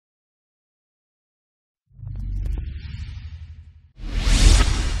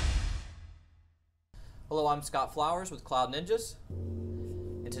Hello, I'm Scott Flowers with Cloud Ninjas,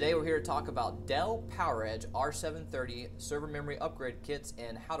 and today we're here to talk about Dell PowerEdge R730 server memory upgrade kits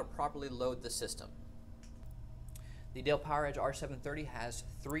and how to properly load the system. The Dell PowerEdge R730 has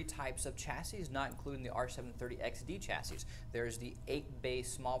three types of chassis, not including the R730 XD chassis. There's the 8-bay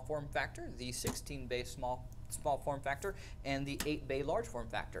small form factor, the 16-bay small form factor, and the 8-bay large form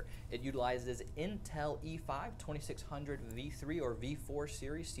factor. It utilizes Intel E5 2600V3 or V4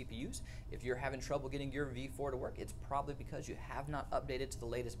 series CPUs. If you're having trouble getting your V4 to work, it's probably because you have not updated to the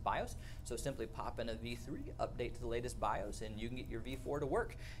latest BIOS. So simply pop in a V3, update to the latest BIOS, and you can get your V4 to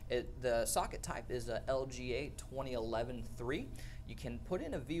work. The socket type is a LGA 2011-3. You can put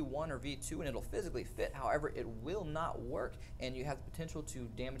in a V1 or V2 and it'll physically fit, however it will not work and you have the potential to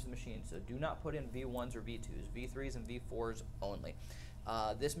damage the machine. So do not put in V1s or V2s, V3s and V4s only.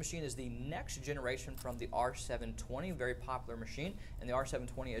 This machine is the next generation from the R720, very popular machine, and the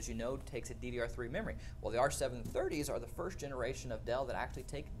R720, as you know, takes a DDR3 memory. Well, the R730s are the first generation of Dell that actually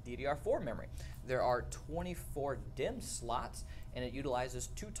take DDR4 memory. There are 24 DIMM slots, and it utilizes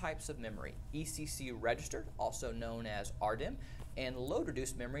two types of memory, ECC Registered, also known as RDIMM, and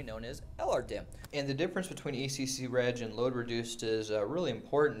load-reduced memory known as LRDIMM. And the difference between ECC Reg and load-reduced is really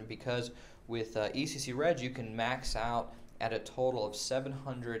important because with ECC Reg you can max out at a total of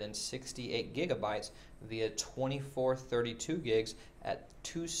 768 gigabytes via 2432 gigs at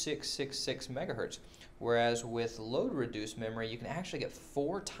 2666 megahertz. Whereas with load-reduced memory, you can actually get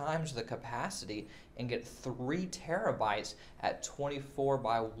 4 times the capacity and get 3 terabytes at 24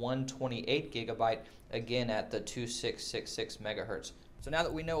 by 128 gigabyte, again at the 2666 megahertz. So now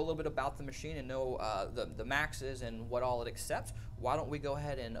that we know a little bit about the machine and know the maxes and what all it accepts, why don't we go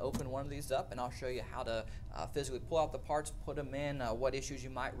ahead and open one of these up and I'll show you how to physically pull out the parts, put them in, what issues you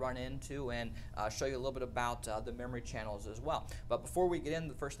might run into, and show you a little bit about the memory channels as well. But before we get in,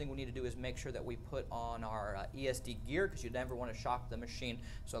 the first thing we need to do is make sure that we put on our Esd Gear, because you never want to shock the machine.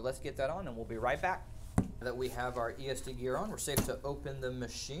 So let's get that on and we'll be right back. Now that we have our Esd Gear on, we're safe to open the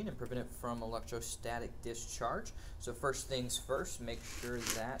machine and prevent it from electrostatic discharge. So first things first, make sure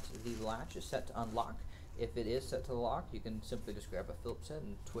that the latch is set to unlock. If it is set to lock, you can simply just grab a Phillips head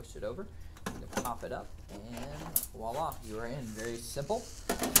and twist it over. You can pop it up and voila, you are in. Very simple.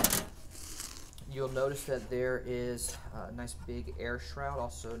 You'll notice that there is a nice big air shroud,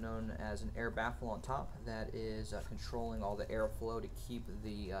 also known as an air baffle on top, that is controlling all the airflow to keep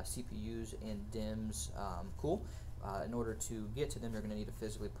the CPUs and DIMMs cool. In order to get to them, you're going to need to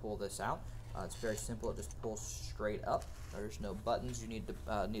physically pull this out. It's very simple. It just pulls straight up. There's no buttons you need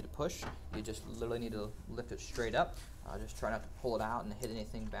to push. You just literally need to lift it straight up. Just try not to pull it out and hit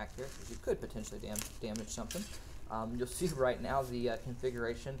anything back here, because you could potentially damage something. You'll see right now the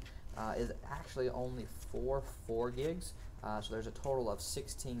configuration is actually only 4 gigs. So there's a total of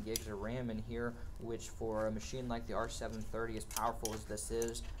 16 gigs of RAM in here, which for a machine like the R730, as powerful as this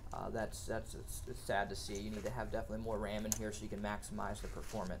is, it's sad to see. You need to have definitely more RAM in here so you can maximize the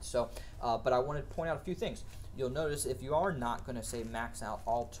performance. So, but I want to point out a few things. You'll notice if you are not going to say max out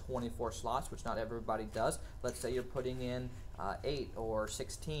all 24 slots, which not everybody does, let's say you're putting in 8 or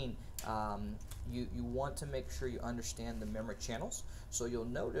 16, you want to make sure you understand the memory channels. So you'll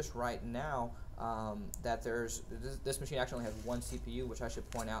notice right now that this machine actually only has one CPU, which I should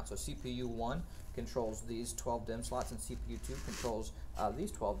point out. So CPU 1 controls these 12 DIMM slots and CPU 2 controls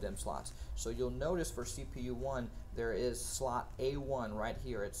these 12 DIMM slots. So you'll notice for CPU 1 there is slot A1 right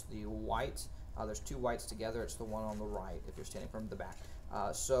here. It's the white. There's 2 whites together. It's the one on the right if you're standing from the back.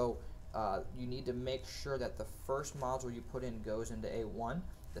 You need to make sure that the first module you put in goes into A1.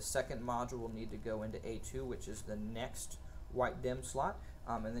 The second module will need to go into A2, which is the next white DIMM slot.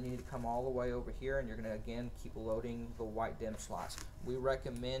 And then you need to come all the way over here and you're going to again keep loading the white DIMM slots. We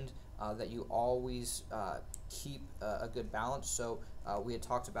recommend that you always keep a good balance. So we had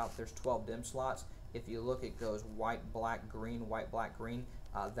talked about there's 12 DIMM slots. If you look, it goes white, black, green, white, black, green.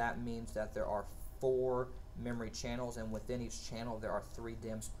 That means that there are 4 memory channels, and within each channel there are 3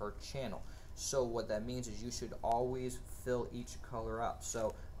 DIMMs per channel. So what that means is you should always fill each color up.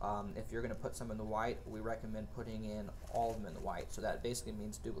 So if you're going to put some in the white, we recommend putting in all of them in the white. So that basically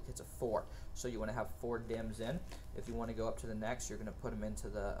means duplicates of 4. So you want to have 4 DIMMs in. If you want to go up to the next, you're going to put them into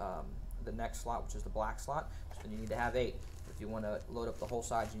the next slot, which is the black slot. So then you need to have 8. If you want to load up the whole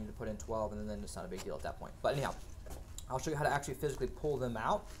side, you need to put in 12, and then it's not a big deal at that point. But anyhow, I'll show you how to actually physically pull them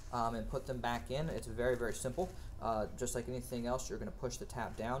out and put them back in. It's very, very simple. Just like anything else, you're going to push the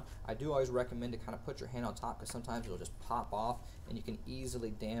tab down. I do always recommend to kind of put your hand on top, because sometimes it'll just pop off and you can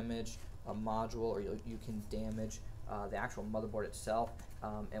easily damage a module, or you can damage the actual motherboard itself,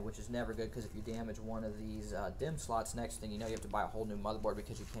 and which is never good, because if you damage one of these DIMM slots, next thing you know, you have to buy a whole new motherboard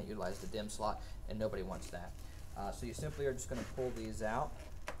because you can't utilize the DIMM slot, and nobody wants that. So you simply are just going to pull these out.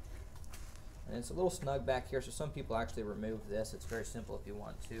 And it's a little snug back here, so some people actually remove this. It's very simple if you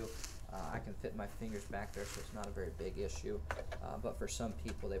want to. I can fit my fingers back there, so it's not a very big issue. But for some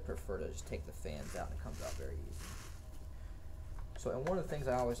people, they prefer to just take the fans out, and it comes out very easy. So, and one of the things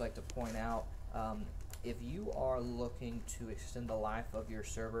I always like to point out, if you are looking to extend the life of your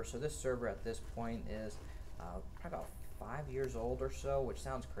server, so this server at this point is probably about 5 years old or so, which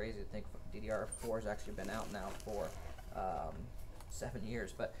sounds crazy to think DDR4 has actually been out now for 7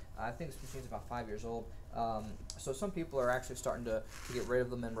 years, but I think this machine's about 5 years old. So some people are actually starting to get rid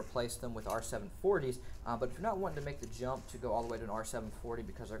of them and replace them with R740s, but if you're not wanting to make the jump to go all the way to an R740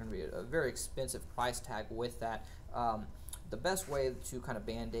 because they're going to be a very expensive price tag with that, the best way to kind of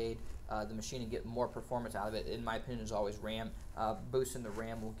band-aid the machine and get more performance out of it, in my opinion, is always RAM. Boosting the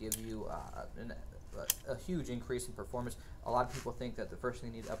RAM will give you a huge increase in performance. A lot of people think that the first thing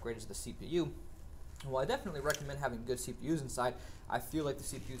you need to upgrade is the CPU. Well, I definitely recommend having good CPUs inside. I feel like the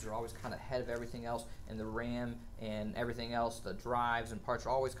CPUs are always kind of ahead of everything else, and the RAM and everything else, the drives and parts, are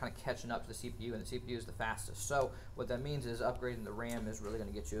always kind of catching up to the CPU, and the CPU is the fastest. So what that means is upgrading the RAM is really going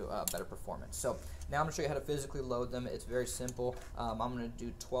to get you better performance. So now I'm going to show you how to physically load them. It's very simple. I'm going to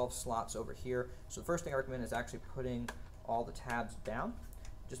do 12 slots over here. So the first thing I recommend is actually putting all the tabs down.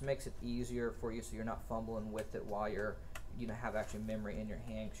 Just makes it easier for you, so you're not fumbling with it while you're have actually memory in your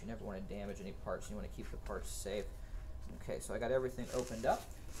hand, because you never want to damage any parts. You want to keep the parts safe. Okay, so I got everything opened up.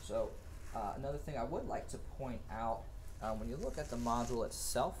 So another thing I would like to point out, when you look at the module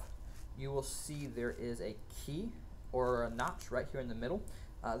itself, you will see there is a key or a notch right here in the middle.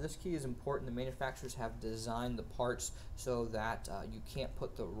 This key is important. The manufacturers have designed the parts so that you can't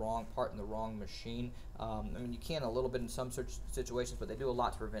put the wrong part in the wrong machine. I mean, you can a little bit in some situations, but they do a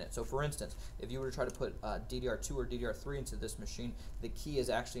lot to prevent it. So for instance, if you were to try to put DDR2 or DDR3 into this machine, the key is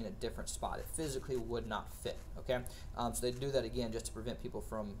actually in a different spot. It physically would not fit, okay? So they do that again just to prevent people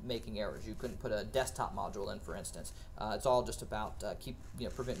from making errors. You couldn't put a desktop module in, for instance. It's all just about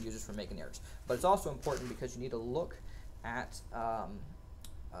preventing users from making errors. But it's also important because you need to look at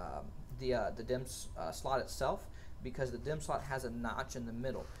the DIMM slot itself, because the DIMM slot has a notch in the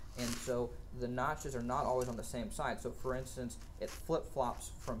middle, and so the notches are not always on the same side. So for instance, it flip-flops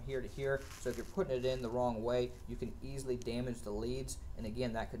from here to here, so if you're putting it in the wrong way, you can easily damage the leads, and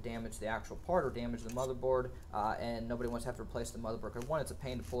again, that could damage the actual part or damage the motherboard, and nobody wants to have to replace the motherboard, because one, it's a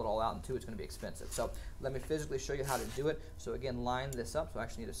pain to pull it all out, and two, it's going to be expensive. So let me physically show you how to do it. So again, line this up, so I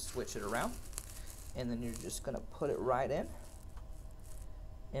actually need to switch it around, and then you're just going to put it right in.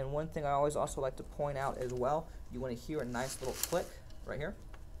 And one thing I always also like to point out as well, you want to hear a nice little click right here.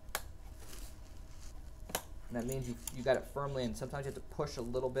 And that means you got it firmly in. Sometimes you have to push a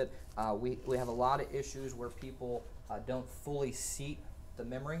little bit. We have a lot of issues where people don't fully seat the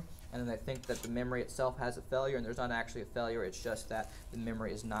memory, and then they think that the memory itself has a failure, and there's not actually a failure. It's just that the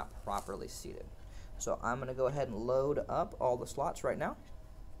memory is not properly seated. So I'm going to go ahead and load up all the slots right now.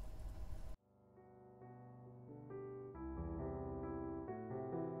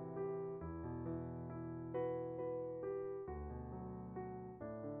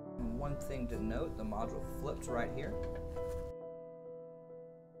 One thing to note, the module flips right here.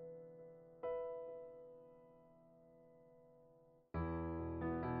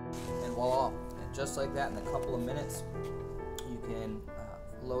 And voila, and just like that, in a couple of minutes, you can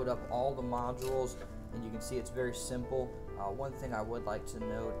load up all the modules, and you can see it's very simple. One thing I would like to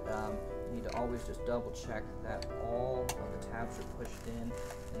note, you need to always just double check that all of the tabs are pushed in,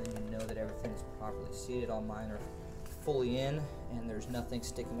 and then you know that everything's properly seated. All mine are fully in, and there's nothing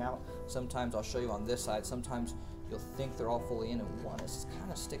sticking out. Sometimes I'll show you on this side, sometimes you'll think they're all fully in and one is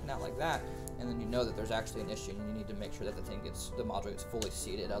kind of sticking out like that, and then you know that there's actually an issue, and you need to make sure that the module gets fully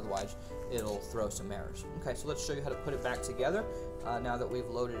seated, otherwise it'll throw some errors. Okay, so let's show you how to put it back together. Now that we've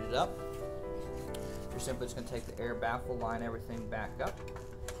loaded it up, you're simply just going to take the air baffle, line everything back up,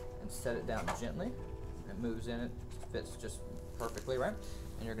 and set it down gently. It moves in, it fits just perfectly, right?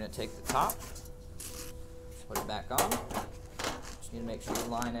 And you're going to take the top, put it back on. Just need to make sure you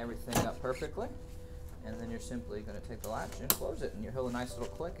line everything up perfectly, and then you're simply going to take the latch and close it, and you'll hear a nice little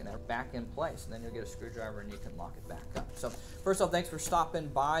click, and they're back in place, and then you'll get a screwdriver and you can lock it back up. So first off, thanks for stopping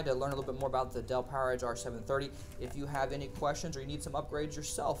by to learn a little bit more about the Dell PowerEdge R730. If you have any questions or you need some upgrades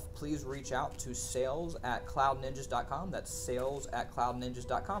yourself, please reach out to sales@cloudninjas.com. That's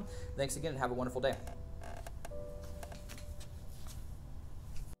sales@cloudninjas.com. Thanks again, and have a wonderful day.